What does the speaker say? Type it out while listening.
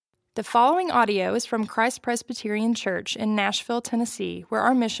The following audio is from Christ Presbyterian Church in Nashville, Tennessee, where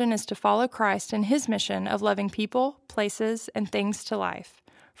our mission is to follow Christ in his mission of loving people, places, and things to life.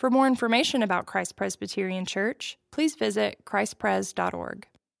 For more information about Christ Presbyterian Church, please visit christpres.org.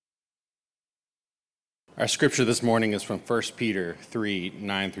 Our scripture this morning is from 1 Peter 3,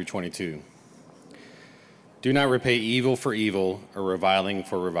 9 through 22. Do not repay evil for evil or reviling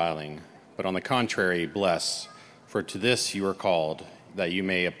for reviling, but on the contrary, bless, for to this you are called, that you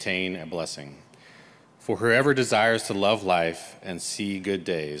may obtain a blessing. For whoever desires to love life and see good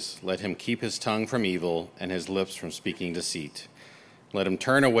days, let him keep his tongue from evil and his lips from speaking deceit. Let him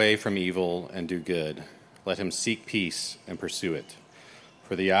turn away from evil and do good. Let him seek peace and pursue it.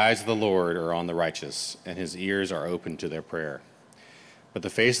 For the eyes of the Lord are on the righteous, and his ears are open to their prayer. But the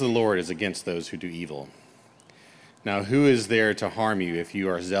face of the Lord is against those who do evil. Now who is there to harm you if you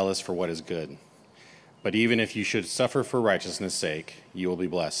are zealous for what is good? But even if you should suffer for righteousness' sake, you will be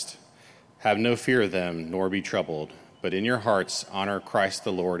blessed. Have no fear of them, nor be troubled, but in your hearts honor Christ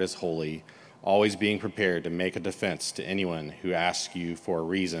the Lord as holy, always being prepared to make a defense to anyone who asks you for a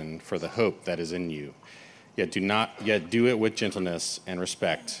reason for the hope that is in you. Yet do it with gentleness and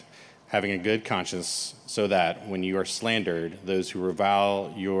respect, having a good conscience, so that when you are slandered, those who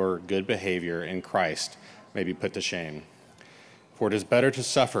revile your good behavior in Christ may be put to shame. For it is better to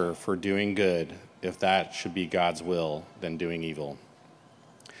suffer for doing good, if that should be God's will, than doing evil.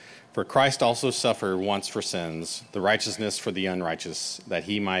 For Christ also suffered once for sins, the righteousness for the unrighteous, that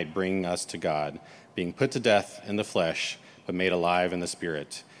he might bring us to God, being put to death in the flesh, but made alive in the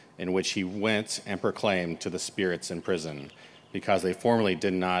Spirit, in which he went and proclaimed to the spirits in prison, because they formerly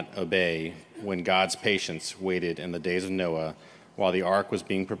did not obey, when God's patience waited in the days of Noah, while the ark was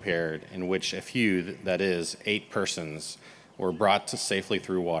being prepared, in which a few, that is, 8 persons, were brought safely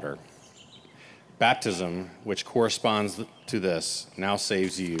through water. Baptism, which corresponds to this, now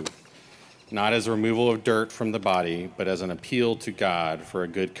saves you, not as a removal of dirt from the body, but as an appeal to God for a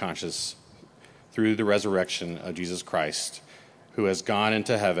good conscience through the resurrection of Jesus Christ, who has gone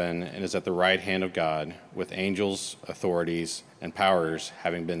into heaven and is at the right hand of God, with angels, authorities, and powers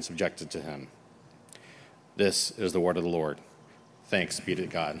having been subjected to him. This is the word of the Lord. Thanks be to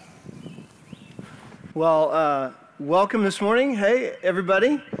God. Well, welcome this morning. Hey,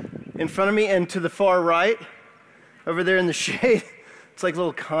 everybody. In front of me and to the far right, over there in the shade, it's like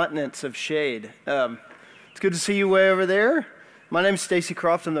little continents of shade. It's good to see you way over there. My name's Stacey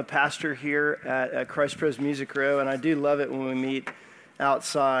Croft. I'm the pastor here at Christ Pres Music Row, and I do love it when we meet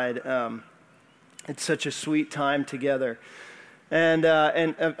outside. It's such a sweet time together. And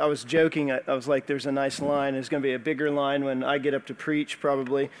I was joking. I was like, there's a nice line. There's going to be a bigger line when I get up to preach,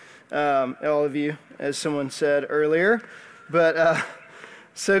 probably, all of you, as someone said earlier. But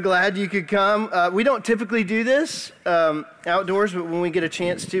so glad you could come. We don't typically do this outdoors, but when we get a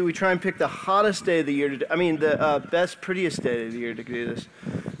chance to, we try and pick the hottest day of the year the best, prettiest day of the year to do this.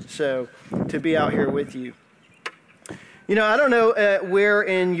 So to be out here with you. You know, I don't know where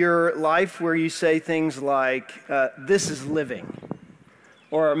in your life where you say things like, this is living,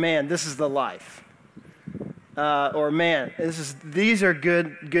 or man, this is the life, or man, these are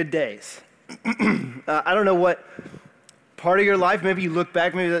good days. I don't know what part of your life, maybe you look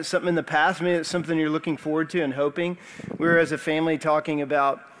back, maybe that's something in the past, maybe it's something you're looking forward to and hoping. We were as a family talking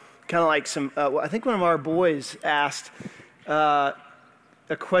about kind of like I think one of our boys asked a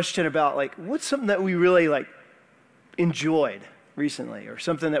question about like, what's something that we really like enjoyed recently, or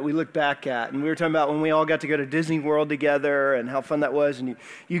something that we look back at. And we were talking about when we all got to go to Disney World together and how fun that was. And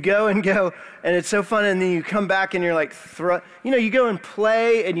you go, and it's so fun. And then you come back and you're like, you go and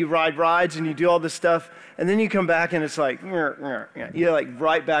play and you ride rides and you do all this stuff. And then you come back and it's like, you're like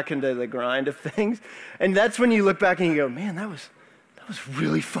right back into the grind of things. And that's when you look back and you go, man, that was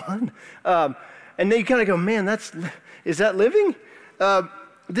really fun. And then you kind of go, man, is that living?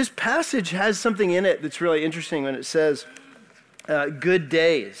 This passage has something in it that's really interesting when it says good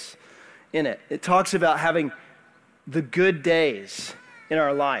days in it. It talks about having the good days in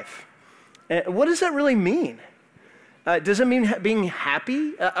our life. And what does that really mean? Does it mean being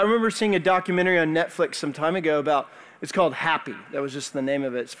happy? I remember seeing a documentary on Netflix some time ago it's called Happy. That was just the name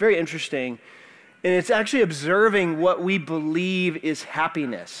of it. It's very interesting. And it's actually observing what we believe is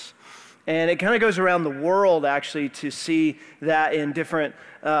happiness. And it kind of goes around the world, actually, to see that in different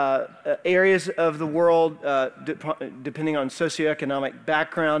areas of the world, depending on socioeconomic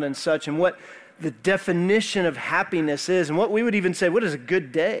background and such, and what the definition of happiness is, and what we would even say, what is a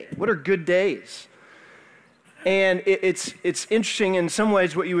good day? What are good days? And it's interesting in some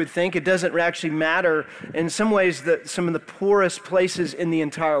ways what you would think. It doesn't actually matter. In some ways, some of the poorest places in the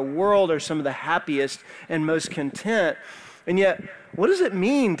entire world are some of the happiest and most content. And yet, what does it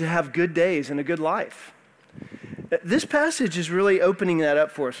mean to have good days and a good life? This passage is really opening that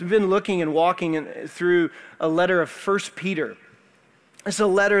up for us. We've been looking and walking through a letter of 1 Peter. It's a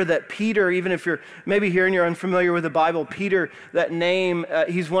letter that Peter, even if you're maybe here and you're unfamiliar with the Bible, Peter, that name,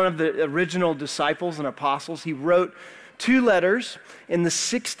 he's one of the original disciples and apostles. He wrote 2 letters in the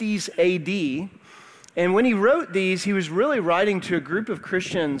 60s AD. And when he wrote these, he was really writing to a group of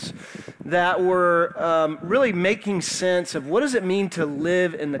Christians that were really making sense of what does it mean to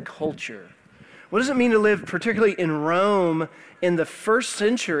live in the culture? What does it mean to live particularly in Rome in the first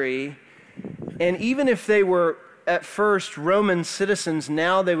century? And even if they were at first Roman citizens,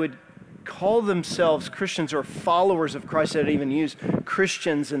 now they would call themselves Christians or followers of Christ. They didn't even use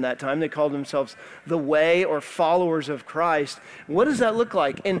Christians in that time. They called themselves the way or followers of Christ. What does that look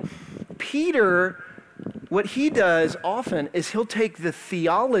like? And Peter, what he does often is he'll take the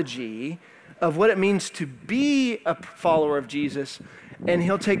theology of what it means to be a follower of Jesus, and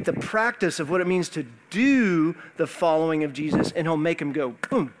he'll take the practice of what it means to do the following of Jesus, and he'll make them go,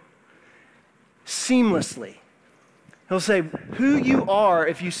 boom, seamlessly. He'll say, who you are,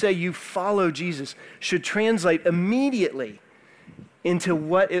 if you say you follow Jesus, should translate immediately into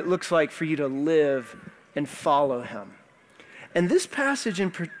what it looks like for you to live and follow him. And this passage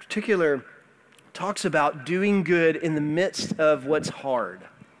in particular talks about doing good in the midst of what's hard.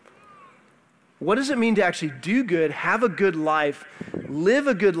 What does it mean to actually do good, have a good life, live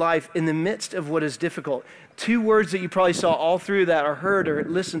a good life in the midst of what is difficult? 2 words that you probably saw all through that or heard or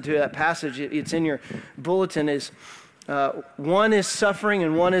listened to that passage, it's in your bulletin, is one is suffering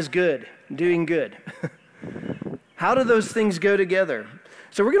and one is good, doing good. How do those things go together?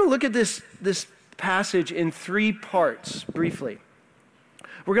 So we're going to look at this passage in 3 parts briefly.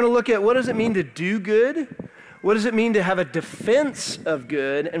 We're going to look at what does it mean to do good, what does it mean to have a defense of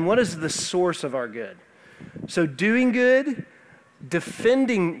good, and what is the source of our good? So doing good,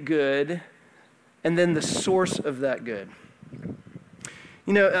 defending good, and then the source of that good.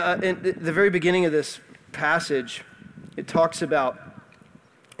 You know, in the very beginning of this passage, it talks about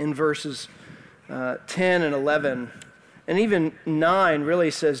in verses 10 and 11, and even 9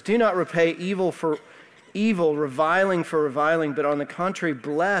 really says, do not repay evil for evil, reviling for reviling, but on the contrary,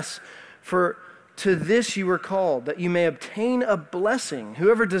 bless, for to this you were called, that you may obtain a blessing.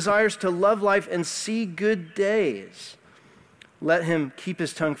 Whoever desires to love life and see good days, let him keep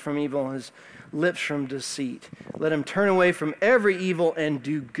his tongue from evil and his lips from deceit. Let him turn away from every evil and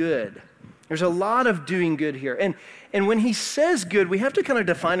do good. There's a lot of doing good here. And when he says good, we have to kind of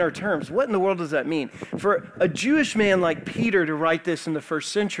define our terms. What in the world does that mean? For a Jewish man like Peter to write this in the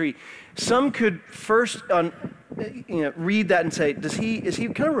first century, some could first read that and say, is he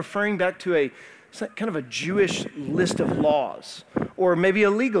kind of referring back to a kind of a Jewish list of laws, or maybe a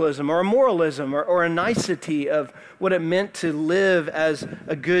legalism or a moralism or a nicety of what it meant to live as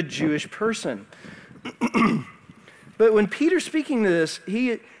a good Jewish person? But when Peter's speaking to this,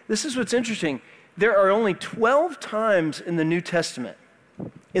 this is what's interesting. There are only 12 times in the New Testament,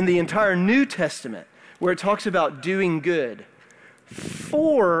 in the entire New Testament, where it talks about doing good.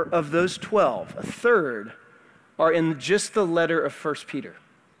 4 of those 12, a third, are in just the letter of 1 Peter.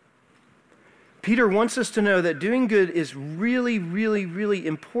 Peter wants us to know that doing good is really, really, really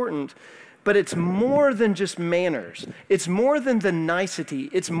important, but it's more than just manners. It's more than the nicety.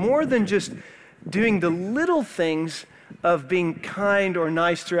 It's more than just doing the little things of being kind or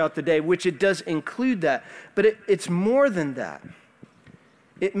nice throughout the day, which it does include that, but it's more than that.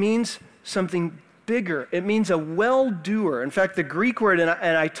 It means something bigger. It means a well-doer. In fact, the Greek word, and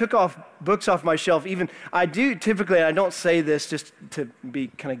I took off books off my shelf, even, I do typically, and I don't say this just to be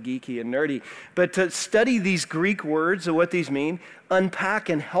kind of geeky and nerdy, but to study these Greek words and what these mean, unpack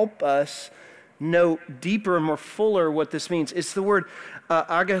and help us know deeper and more fuller what this means. It's the word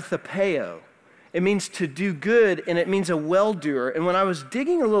agathopeo. It means to do good, and it means a well-doer. And when I was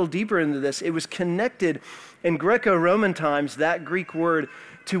digging a little deeper into this, it was connected in Greco-Roman times, that Greek word,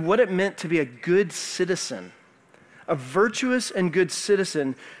 to what it meant to be a good citizen, a virtuous and good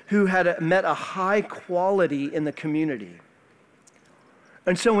citizen who had met a high quality in the community.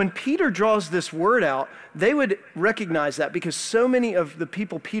 And so when Peter draws this word out, they would recognize that because so many of the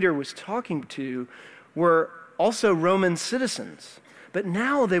people Peter was talking to were also Roman citizens. But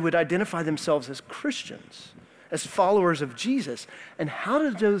now they would identify themselves as Christians, as followers of Jesus. And how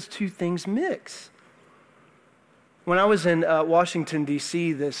did those two things mix? When I was in Washington,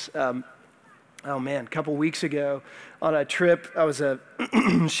 D.C. a couple weeks ago on a trip, I was a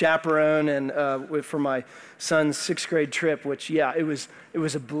chaperone and for my son's 6th grade trip, which, it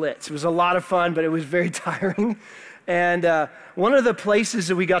was a blitz. It was a lot of fun, but it was very tiring. And one of the places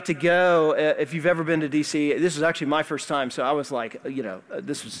that we got to go, if you've ever been to D.C., this was actually my first time, so I was like,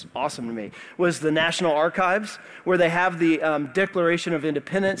 this was awesome to me, was the National Archives, where they have the Declaration of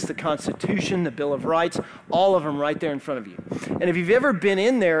Independence, the Constitution, the Bill of Rights, all of them right there in front of you. And if you've ever been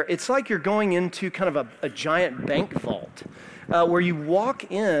in there, it's like you're going into kind of a giant bank vault, where you walk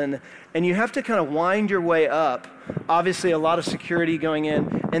in and you have to kind of wind your way up. Obviously, a lot of security going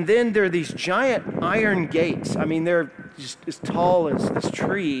in. And then there are these giant iron gates. I mean, they're just as tall as this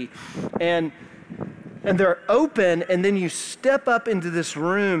tree. And they're open, and then you step up into this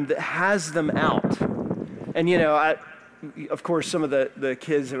room that has them out. And, of course, some of the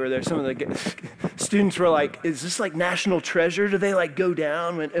kids that were there, some of the students were like, is this like national treasure? Do they like go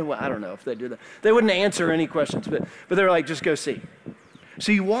down? And I don't know if they do that. They wouldn't answer any questions, but they were like, just go see.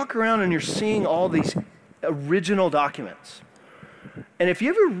 So you walk around and you're seeing all these original documents. And if you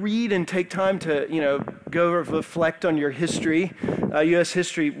ever read and take time to, go reflect on your history, U.S.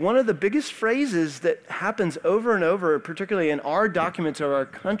 history, one of the biggest phrases that happens over and over, particularly in our documents of our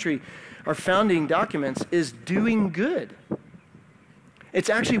country, our founding documents, is doing good. It's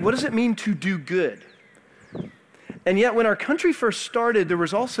actually, what does it mean to do good? And yet when our country first started, there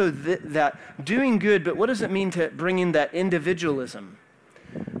was also that doing good, but what does it mean to bring in that individualism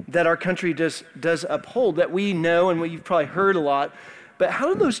that our country does uphold, that we know and what you've probably heard a lot, but how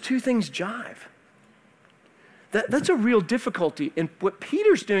do those two things jive? That's a real difficulty. And what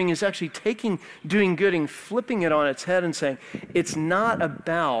Peter's doing is actually taking doing good and flipping it on its head and saying, it's not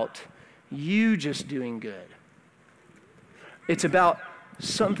about you just doing good. It's about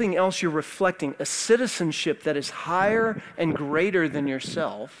something else you're reflecting, a citizenship that is higher and greater than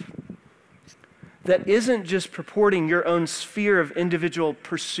yourself, that isn't just purporting your own sphere of individual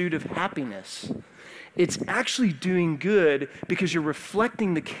pursuit of happiness. It's actually doing good because you're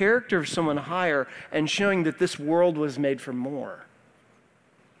reflecting the character of someone higher and showing that this world was made for more.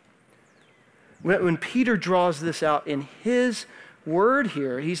 When Peter draws this out in his word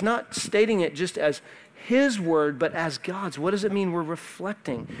here, he's not stating it just as his word, but as God's. What does it mean we're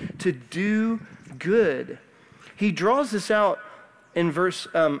reflecting? To do good. He draws this out in verse,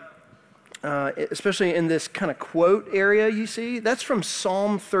 especially in this kind of quote area you see. That's from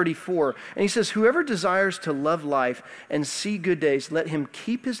Psalm 34. And he says, whoever desires to love life and see good days, let him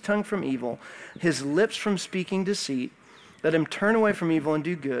keep his tongue from evil, his lips from speaking deceit. Let him turn away from evil and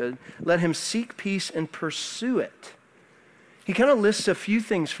do good. Let him seek peace and pursue it. He kind of lists a few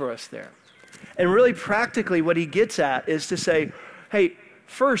things for us there. And really practically what he gets at is to say, hey,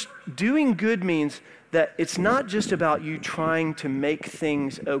 first, doing good means that it's not just about you trying to make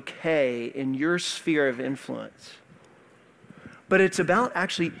things okay in your sphere of influence, but it's about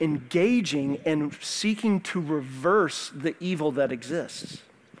actually engaging and seeking to reverse the evil that exists.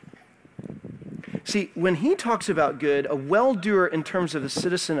 See, when he talks about good, a well-doer in terms of a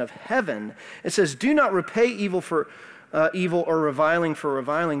citizen of heaven, it says, do not repay evil for evil or reviling for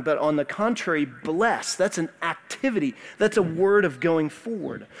reviling, but on the contrary, bless. That's an activity. That's a word of going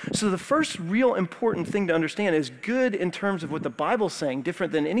forward. So the first real important thing to understand is good in terms of what the Bible's saying,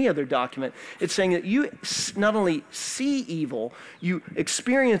 different than any other document. It's saying that you not only see evil, you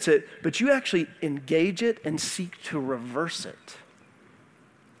experience it, but you actually engage it and seek to reverse it.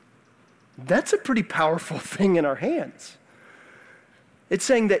 That's a pretty powerful thing in our hands. It's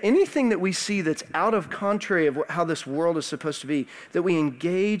saying that anything that we see that's out of contrary of how this world is supposed to be, that we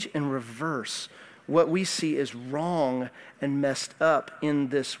engage and reverse what we see is wrong and messed up in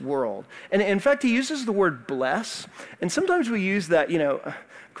this world. And in fact, he uses the word bless. And sometimes we use that, of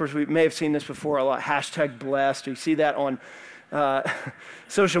course, we may have seen this before a lot, hashtag blessed, or you see that on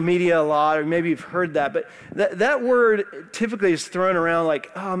social media a lot, or maybe you've heard that, but that word typically is thrown around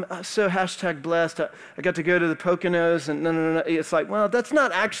like, oh, I'm so hashtag blessed, I got to go to the Poconos, and no. It's like, well, that's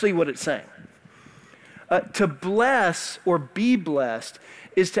not actually what it's saying. To bless or be blessed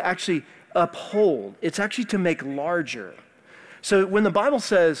is to actually uphold. It's actually to make larger. So when the Bible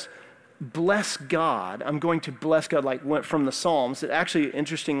says, bless God, I'm going to bless God, like went from the Psalms. It actually,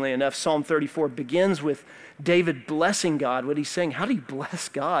 interestingly enough, Psalm 34 begins with David blessing God. What he's saying, how do you bless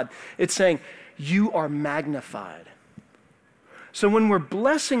God? It's saying, you are magnified. So when we're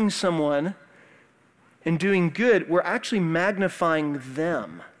blessing someone and doing good, we're actually magnifying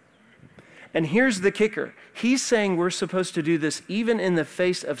them. And here's the kicker. He's saying we're supposed to do this even in the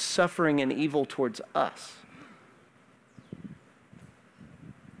face of suffering and evil towards us.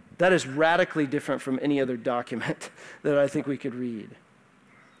 That is radically different from any other document that I think we could read.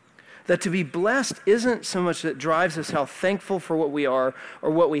 That to be blessed isn't so much that drives us how thankful for what we are or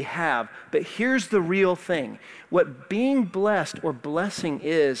what we have, but here's the real thing. What being blessed or blessing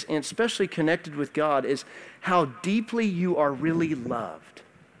is, and especially connected with God, is how deeply you are really loved.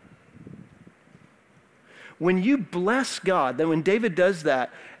 When you bless God, then when David does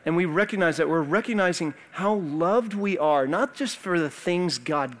that, and we recognize that, we're recognizing how loved we are, not just for the things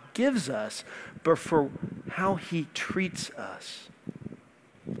God gives us, but for how he treats us.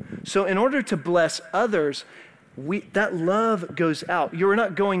 So in order to bless others, that love goes out. You're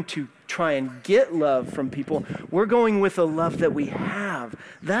not going to try and get love from people. We're going with a love that we have.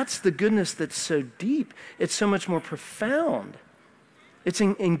 That's the goodness that's so deep. It's so much more profound. It's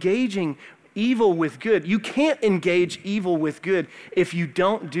engaging evil with good. You can't engage evil with good if you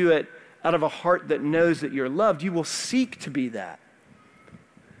don't do it out of a heart that knows that you're loved. You will seek to be that.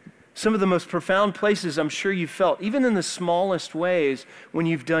 Some of the most profound places I'm sure you've felt, even in the smallest ways, when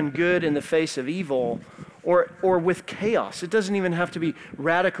you've done good in the face of evil or with chaos. It doesn't even have to be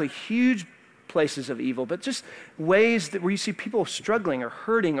radically huge places of evil, but just ways that where you see people struggling or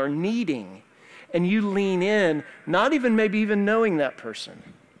hurting or needing, and you lean in, not even maybe even knowing that person.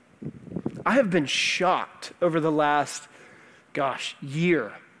 I have been shocked over the last,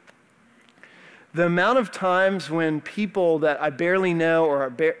 year. The amount of times when people that I barely know or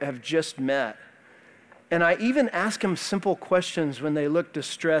have just met, and I even ask them simple questions when they look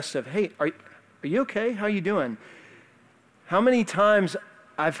distressed of, hey, are you okay? How are you doing? How many times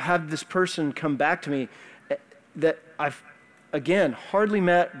I've had this person come back to me that I've, again, hardly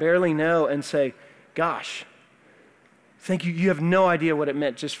met, barely know, and say, gosh, thank you. You have no idea what it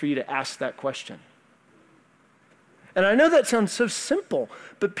meant just for you to ask that question. And I know that sounds so simple,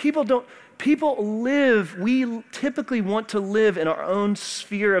 but we typically want to live in our own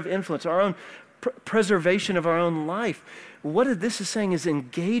sphere of influence, our own preservation of our own life. What this is saying is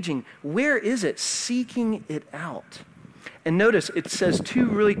engaging. Where is it? Seeking it out. And notice it says two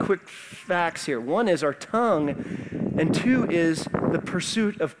really quick facts here. One is our tongue, and two is the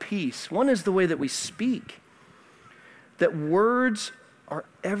pursuit of peace. One is the way that we speak. That words are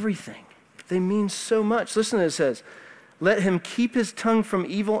everything. They mean so much. Listen to what it says. Let him keep his tongue from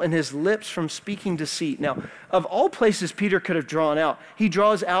evil and his lips from speaking deceit. Now, of all places Peter could have drawn out, he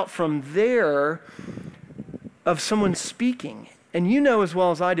draws out from there of someone speaking. And you know as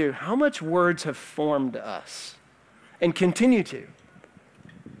well as I do how much words have formed us and continue to.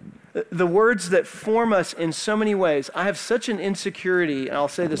 The words that form us in so many ways. I have such an insecurity, and I'll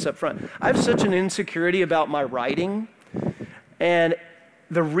say this up front. I have such an insecurity about my writing. And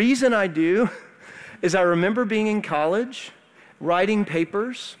the reason I do is I remember being in college, writing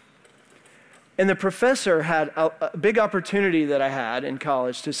papers, and the professor had a big opportunity that I had in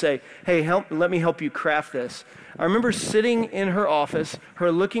college to say, hey, let me help you craft this. I remember sitting in her office,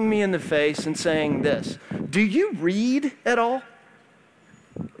 her looking me in the face and saying this, do you read at all?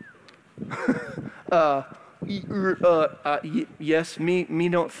 Yes, me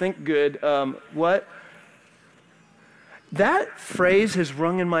don't think good. What? That phrase has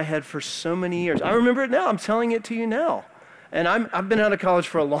rung in my head for so many years. I remember it now. I'm telling it to you now. And I've been out of college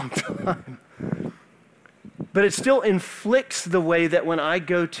for a long time. But it still inflicts the way that when I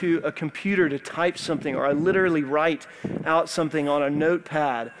go to a computer to type something, or I literally write out something on a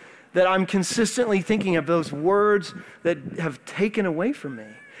notepad, that I'm consistently thinking of those words that have taken away from me.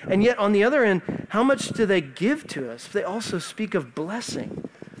 And yet, on the other end, how much do they give to us? They also speak of blessing.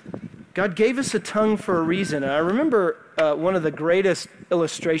 God gave us a tongue for a reason. And I remember one of the greatest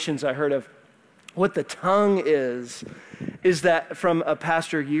illustrations I heard of what the tongue is that from a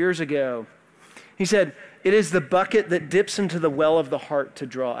pastor years ago. He said, it is the bucket that dips into the well of the heart to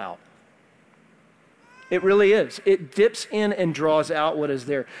draw out. It really is. It dips in and draws out what is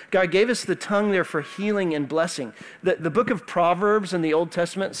there. God gave us the tongue there for healing and blessing. The book of Proverbs in the Old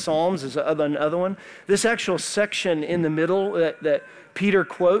Testament, Psalms is another one. This actual section in the middle that Peter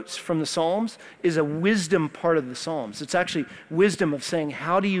quotes from the Psalms is a wisdom part of the Psalms. It's actually wisdom of saying,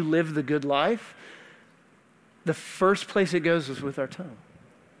 how do you live the good life? The first place it goes is with our tongue.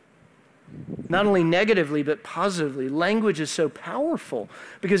 Not only negatively, but positively. Language is so powerful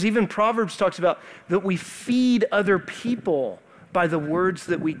because even Proverbs talks about that we feed other people by the words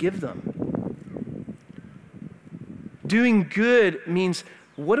that we give them. Doing good means,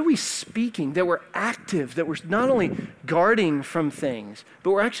 what are we speaking? That we're active, that we're not only guarding from things,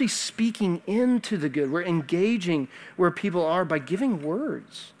 but we're actually speaking into the good. We're engaging where people are by giving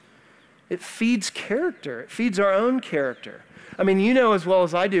words. It feeds character. It feeds our own character. I mean, you know as well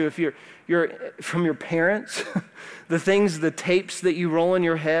as I do, if you're from your parents, the tapes that you roll in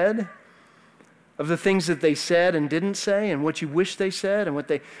your head of the things that they said and didn't say, and what you wish they said, and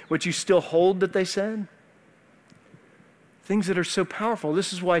what you still hold that they said. Things that are so powerful.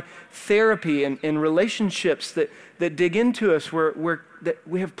 This is why therapy and relationships that dig into us, that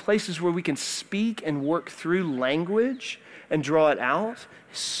we have places where we can speak and work through language and draw it out,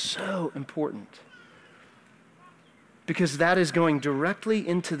 is so important. Because that is going directly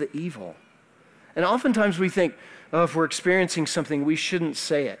into the evil. And oftentimes we think, oh, if we're experiencing something, we shouldn't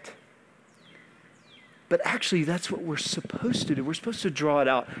say it. But actually, that's what we're supposed to do. We're supposed to draw it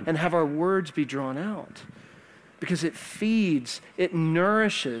out and have our words be drawn out. Because it feeds, it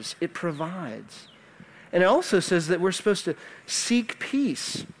nourishes, it provides. And it also says that we're supposed to seek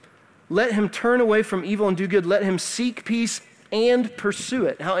peace. Let him turn away from evil and do good. Let him seek peace and pursue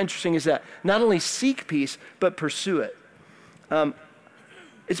it. How interesting is that? Not only seek peace, but pursue it.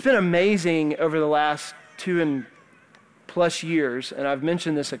 It's been amazing over the last 2+ years, and I've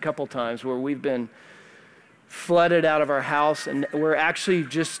mentioned this a couple times, where we've been flooded out of our house, and we're actually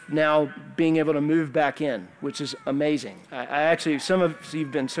just now being able to move back in, which is amazing. I actually, some of you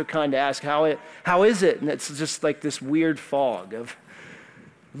have been so kind to ask, how is it? And it's just like this weird fog of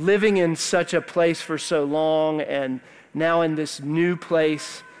living in such a place for so long, and now in this new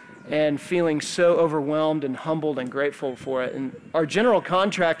place, and feeling so overwhelmed and humbled and grateful for it. And our general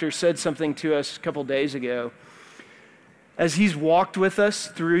contractor said something to us a couple days ago. As he's walked with us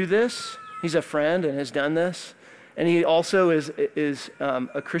through this, he's a friend and has done this, and he also is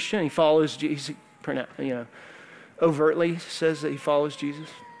a Christian. He follows Jesus, overtly says that he follows Jesus.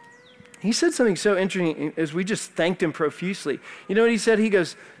 He said something so interesting as we just thanked him profusely. You know what he said? He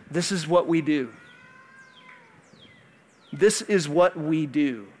goes, "This is what we do. This is what we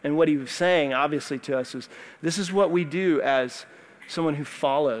do." And what he was saying, obviously, to us is, this is what we do as someone who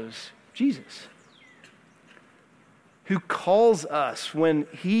follows Jesus, who calls us when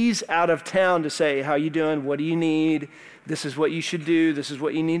he's out of town to say, how you doing? What do you need? This is what you should do. This is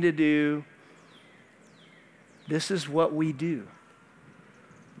what you need to do. This is what we do.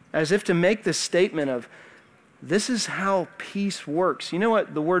 As if to make the statement of, this is how peace works. You know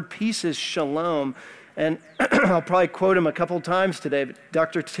what? The word peace is shalom. And I'll probably quote him a couple times today, but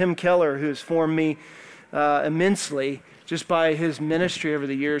Dr. Tim Keller, who has formed me immensely just by his ministry over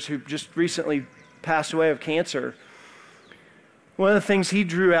the years, who just recently passed away of cancer. One of the things he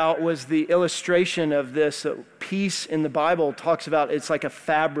drew out was the illustration of this. Peace in the Bible talks about it's like a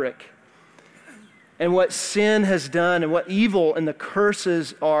fabric. And what sin has done and what evil and the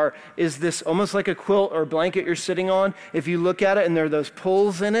curses are is this almost like a quilt or blanket you're sitting on. If you look at it and there are those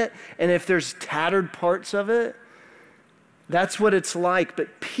pulls in it, and if there's tattered parts of it, that's what it's like.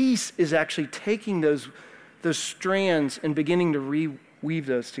 But peace is actually taking those strands and beginning to reweave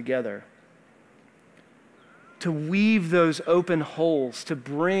those together. To weave those open holes, to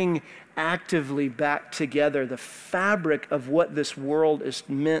bring actively back together the fabric of what this world is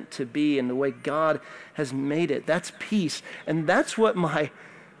meant to be and the way God has made it. That's peace. And that's what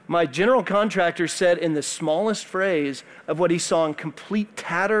my general contractor said in the smallest phrase of what he saw in complete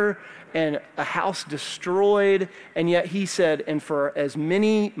tatter and a house destroyed. And yet he said, and for as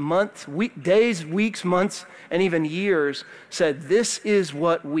many months, days, weeks, months, and even years, said, this is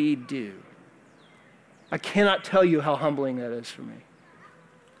what we do. I cannot tell you how humbling that is for me.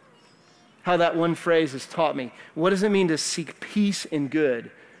 How that one phrase has taught me. What does it mean to seek peace and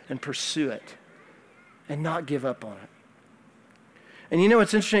good and pursue it and not give up on it? And you know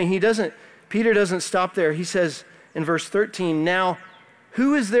what's interesting? Peter doesn't stop there. He says in verse 13, now,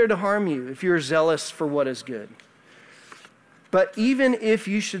 who is there to harm you if you are zealous for what is good? But even if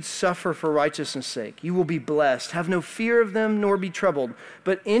you should suffer for righteousness' sake, you will be blessed. Have no fear of them, nor be troubled.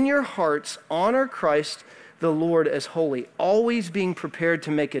 But in your hearts, honor Christ the Lord as holy, always being prepared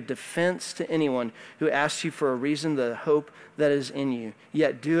to make a defense to anyone who asks you for a reason, the hope that is in you.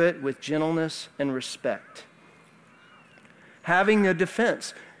 Yet do it with gentleness and respect. Having a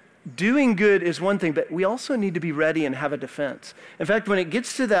defense. Doing good is one thing, but we also need to be ready and have a defense. In fact, when it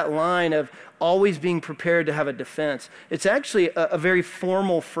gets to that line of always being prepared to have a defense, it's actually a very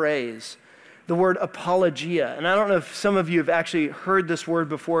formal phrase, the word apologia. And I don't know if some of you have actually heard this word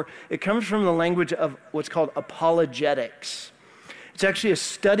before. It comes from the language of what's called apologetics. It's actually a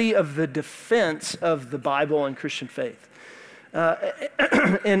study of the defense of the Bible and Christian faith.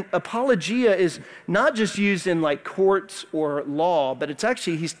 And apologia is not just used in like courts or law, but it's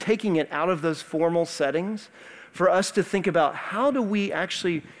actually, he's taking it out of those formal settings for us to think about how do we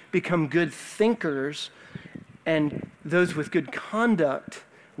actually become good thinkers and those with good conduct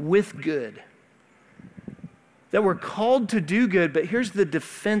with good. that we're called to do good, but here's the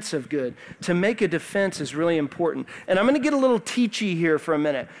defense of good. To make a defense is really important. And I'm going to get a little teachy here for a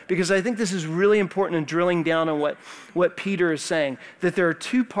minute, because I think this is really important in drilling down on what Peter is saying, that there are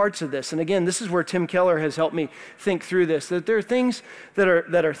two parts of this. And again, this is where Tim Keller has helped me think through this, that there are things that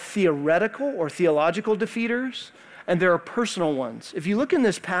are theoretical or theological defeaters, and there are personal ones. If you look in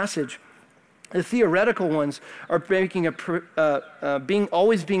this passage, the theoretical ones are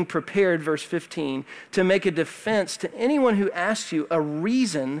always being prepared, verse 15, to make a defense to anyone who asks you a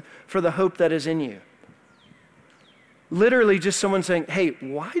reason for the hope that is in you. Literally just someone saying, hey,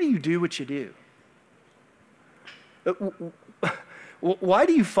 why do you do what you do? Why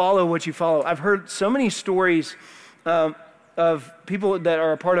do you follow what you follow? I've heard so many stories of people that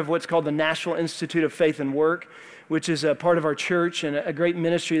are a part of what's called the Nashville Institute of Faith and Work, which is a part of our church and a great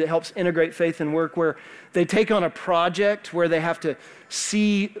ministry that helps integrate faith and work, where they take on a project where they have to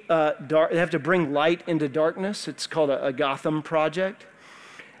see they have to bring light into darkness. It's called a Gotham project.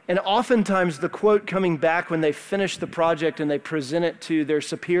 And oftentimes the quote coming back when they finish the project and they present it to their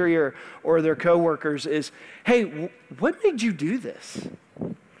superior or their coworkers is, hey, what made you do this?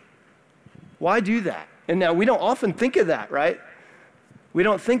 Why do that? And now we don't often think of that, right? We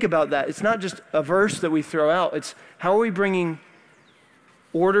don't think about that. It's not just a verse that we throw out. It's how are we bringing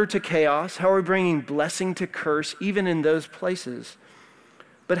order to chaos? How are we bringing blessing to curse, even in those places?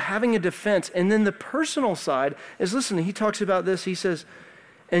 But having a defense. And then the personal side is, listen, he talks about this. He says,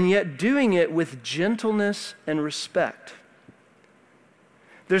 and yet doing it with gentleness and respect.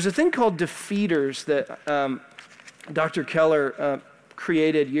 There's a thing called defeaters that Dr. Keller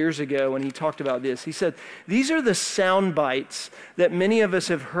created years ago when he talked about this. He said, these are the sound bites that many of us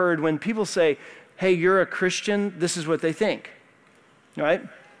have heard when people say, hey, you're a Christian, this is what they think, right?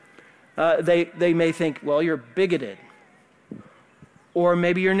 They may think, well, you're bigoted, or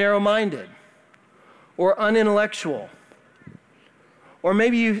maybe you're narrow-minded, or unintellectual, or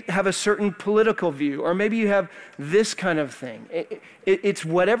maybe you have a certain political view, or maybe you have this kind of thing. It's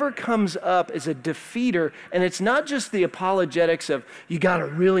whatever comes up as a defeater, and it's not just the apologetics of, you got to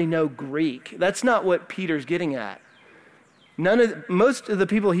really know Greek. That's not what Peter's getting at. Most of the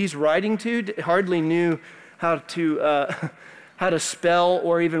people he's writing to hardly knew how to spell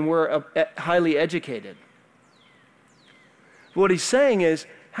or even were highly educated. What he's saying is,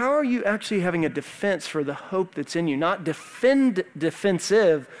 how are you actually having a defense for the hope that's in you? Not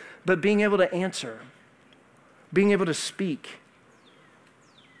defensive, but being able to answer, being able to speak.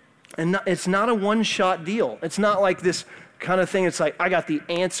 And it's not a one-shot deal. It's not like this kind of thing. It's like, I got the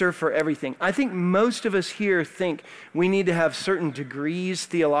answer for everything. I think most of us here think we need to have certain degrees,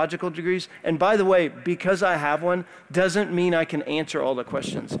 theological degrees. And by the way, because I have one, doesn't mean I can answer all the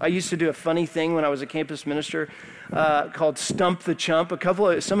questions. I used to do a funny thing when I was a campus minister called Stump the Chump.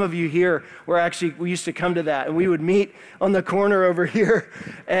 Some of you here we used to come to that, and we would meet on the corner over here,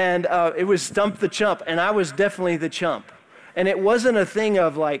 and it was Stump the Chump, and I was definitely the chump. And it wasn't a thing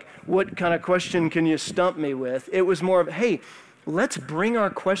of like, what kind of question can you stump me with? It was more of, hey, let's bring our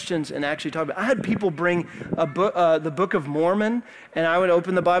questions and actually talk about it. I had people bring a book, the Book of Mormon, and I would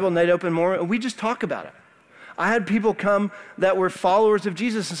open the Bible and they'd open Mormon, and we just talk about it. I had people come that were followers of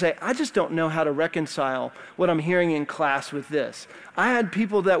Jesus and say, I just don't know how to reconcile what I'm hearing in class with this. I had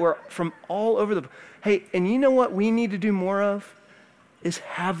people that were from all over hey, and you know what we need to do more of? Is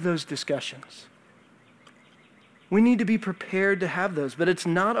have those discussions. We need to be prepared to have those, but it's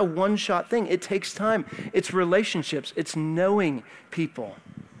not a one-shot thing. It takes time. It's relationships. It's knowing people.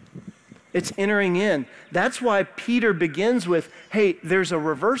 It's entering in. That's why Peter begins with, hey, there's a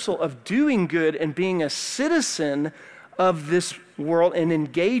reversal of doing good and being a citizen of this world and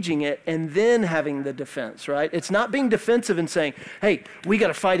engaging it and then having the defense, right? It's not being defensive and saying, hey, we got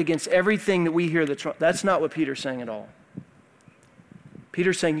to fight against everything that we hear that's wrong. That's not what Peter's saying at all.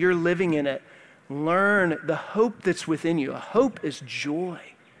 Peter's saying you're living in it. Learn the hope that's within you. A hope is joy.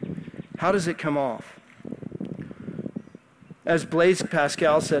 How does it come off? As Blaise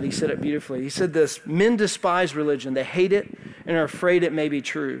Pascal said, he said it beautifully. He said this, men despise religion. They hate it and are afraid it may be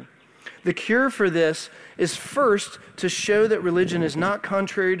true. The cure for this is first to show that religion is not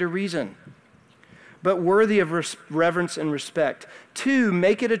contrary to reason, but worthy of reverence and respect. Two,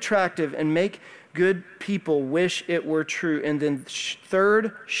 make it attractive and make good people wish it were true. And then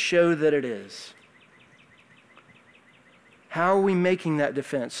third, show that it is. How are we making that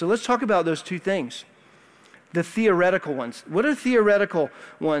defense? So let's talk about those two things. The theoretical ones. What are theoretical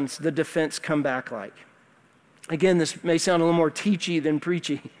ones the defense come back like? Again, this may sound a little more teachy than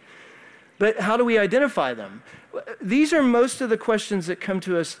preachy, but how do we identify them? These are most of the questions that come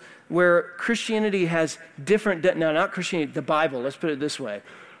to us where Christianity has different, now not Christianity, the Bible, let's put it this way.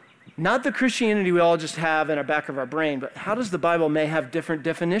 Not the Christianity we all just have in our back of our brain, but how does the Bible may have different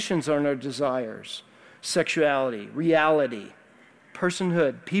definitions on our desires, sexuality, reality,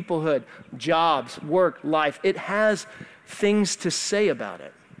 personhood, peoplehood, jobs, work, life. It has things to say about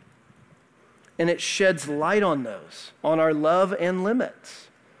it. And it sheds light on those, on our love and limits.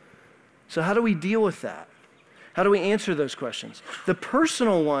 So how do we deal with that? How do we answer those questions? The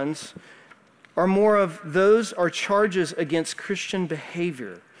personal ones are more of those are charges against Christian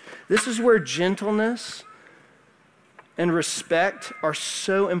behavior. This is where gentleness and respect are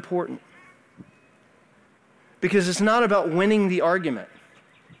so important. Because it's not about winning the argument.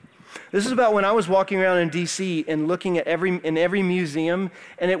 This is about when I was walking around in DC and looking at every museum,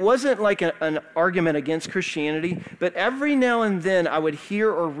 and it wasn't like an argument against Christianity, but every now and then I would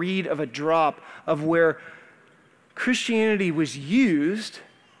hear or read of a drop of where Christianity was used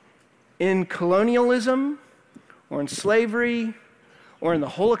in colonialism or in slavery or in the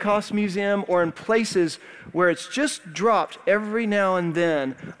Holocaust Museum or in places where it's just dropped every now and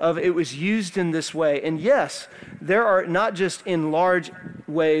then of it was used in this way. And yes, there are not just in large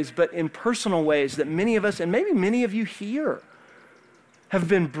ways, but in personal ways that many of us, and maybe many of you here, have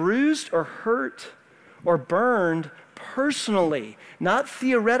been bruised or hurt or burned personally, not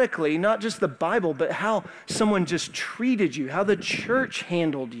theoretically, not just the Bible, but how someone just treated you, how the church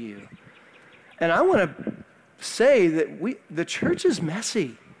handled you. And I want to say that the church is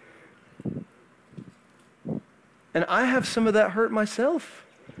messy. And I have some of that hurt myself.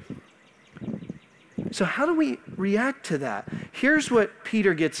 So how do we react to that? Here's what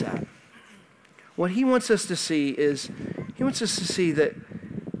Peter gets at. What he wants us to see is, he wants us to see that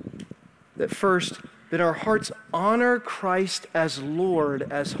first, that our hearts honor Christ as Lord,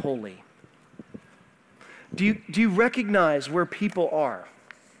 as holy. Do you recognize where people are?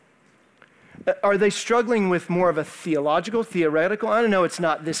 Are they struggling with more of a theoretical? I don't know, it's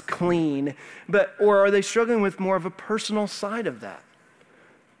not this clean, or are they struggling with more of a personal side of that?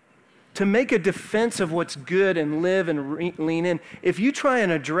 To make a defense of what's good and live and lean in, if you try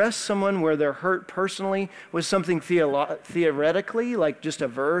and address someone where they're hurt personally with something theoretically, like just a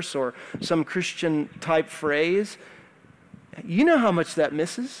verse or some Christian type phrase, you know how much that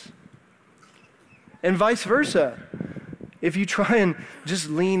misses. And vice versa. If you try and just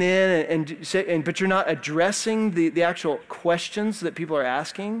lean in and say, but you're not addressing the actual questions that people are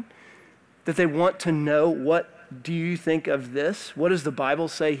asking, that they want to know, what do you think of this? What does the Bible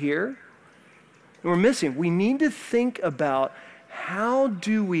say here? And we're missing. We need to think about how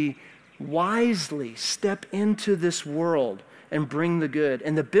do we wisely step into this world and bring the good.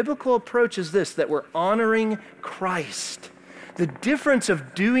 And the biblical approach is this, that we're honoring Christ. The difference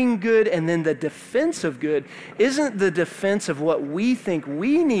of doing good and then the defense of good isn't the defense of what we think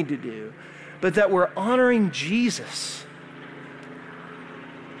we need to do, but that we're honoring Jesus.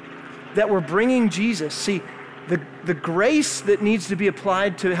 That we're bringing Jesus. See, the grace that needs to be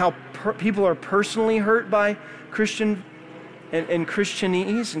applied to how people are personally hurt by Christian and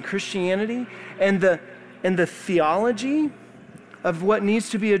Christianese and Christianity, and the theology of what needs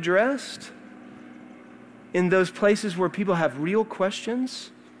to be addressed in those places where people have real questions,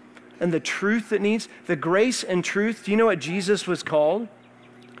 and the truth that needs, the grace and truth. Do you know what Jesus was called?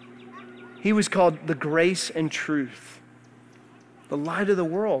 He was called the grace and truth, the light of the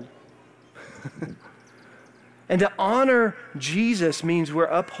world. And to honor Jesus means we're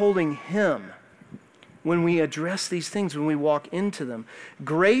upholding him when we address these things, when we walk into them.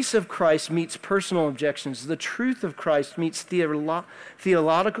 Grace of Christ meets personal objections. The truth of Christ meets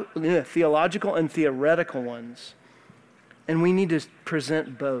theological and theoretical ones. And we need to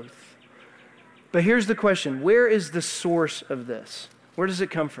present both. But here's the question. Where is the source of this? Where does it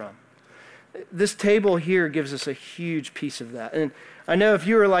come from? This table here gives us a huge piece of that. And I know if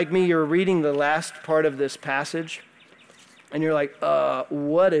you were like me, you're reading the last part of this passage, and you're like,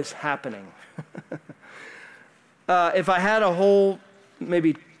 what is happening? If I had a whole,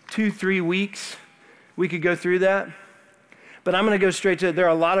 maybe 2-3 weeks, we could go through that. But I'm going to go straight to it. There are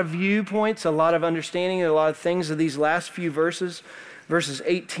a lot of viewpoints, a lot of understanding, a lot of things of these last few verses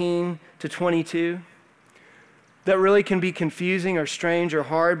 18 to 22, that really can be confusing or strange or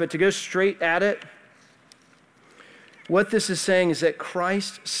hard. But to go straight at it, what this is saying is that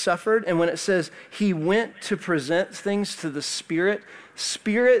Christ suffered, and when it says he went to present things to the Spirit,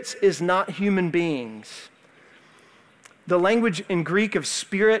 spirits is not human beings. The language in Greek of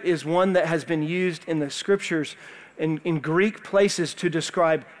spirit is one that has been used in the scriptures in Greek places to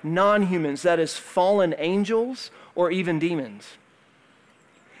describe non-humans, that is fallen angels or even demons.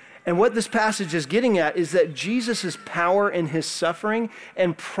 And what this passage is getting at is that Jesus' power in his suffering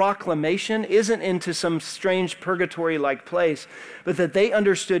and proclamation isn't into some strange purgatory-like place, but that they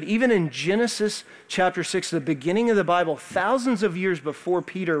understood, even in Genesis chapter 6, the beginning of the Bible, thousands of years before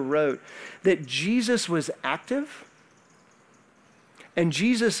Peter wrote, that Jesus was active, and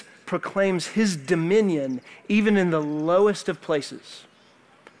Jesus proclaims his dominion even in the lowest of places.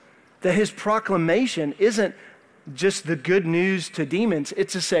 That his proclamation isn't just the good news to demons,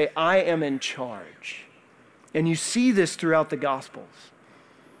 it's to say, I am in charge. And you see this throughout the Gospels.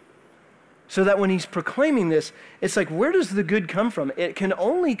 So that when he's proclaiming this, it's like, where does the good come from? It can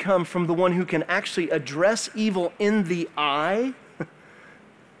only come from the one who can actually address evil in the eye,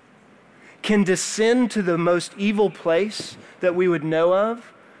 can descend to the most evil place that we would know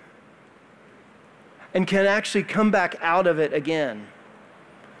of, and can actually come back out of it again,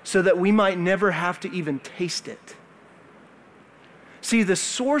 so that we might never have to even taste it. See, the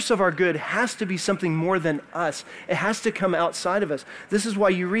source of our good has to be something more than us. It has to come outside of us. This is why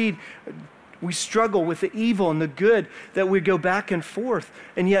you read, we struggle with the evil and the good, that we go back and forth.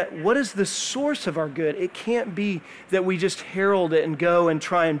 And yet, what is the source of our good? It can't be that we just herald it and go and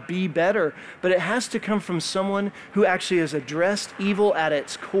try and be better, but it has to come from someone who actually has addressed evil at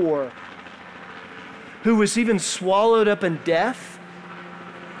its core, who was even swallowed up in death,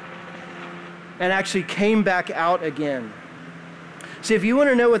 and actually came back out again. See, if you want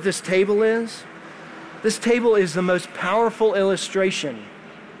to know what this table is the most powerful illustration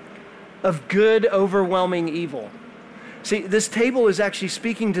of good overwhelming evil. See, this table is actually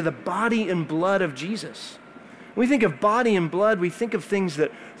speaking to the body and blood of Jesus. When we think of body and blood, we think of things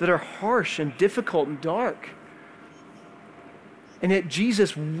that are harsh and difficult and dark. And yet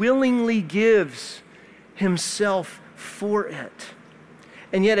Jesus willingly gives himself for it.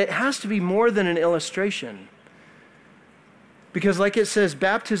 And yet it has to be more than an illustration. Because like it says,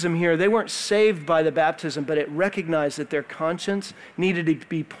 baptism here, they weren't saved by the baptism, but it recognized that their conscience needed to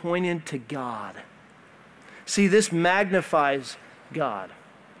be pointed to God. See, this magnifies God.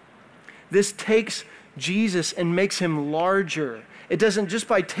 This takes Jesus and makes him larger. It doesn't, just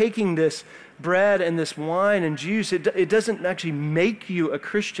by taking this bread and this wine and juice, it doesn't actually make you a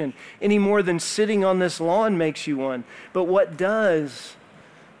Christian any more than sitting on this lawn makes you one. But what does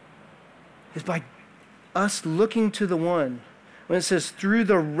is by us looking to the one, when it says, through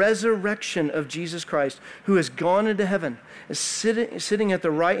the resurrection of Jesus Christ, who has gone into heaven, is sitting at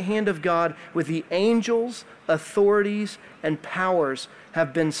the right hand of God with the angels, authorities, and powers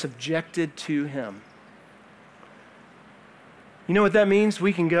have been subjected to him. You know what that means?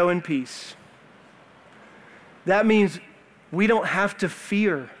 We can go in peace. That means we don't have to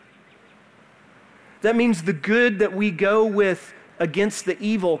fear. That means the good that we go with against the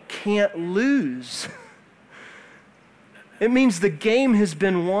evil can't lose. It means the game has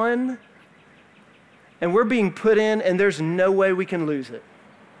been won, and we're being put in, and there's no way we can lose it.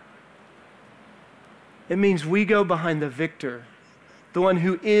 It means we go behind the victor, the one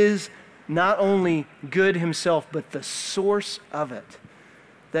who is not only good himself, but the source of it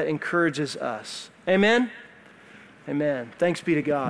that encourages us. Amen? Amen. Thanks be to God.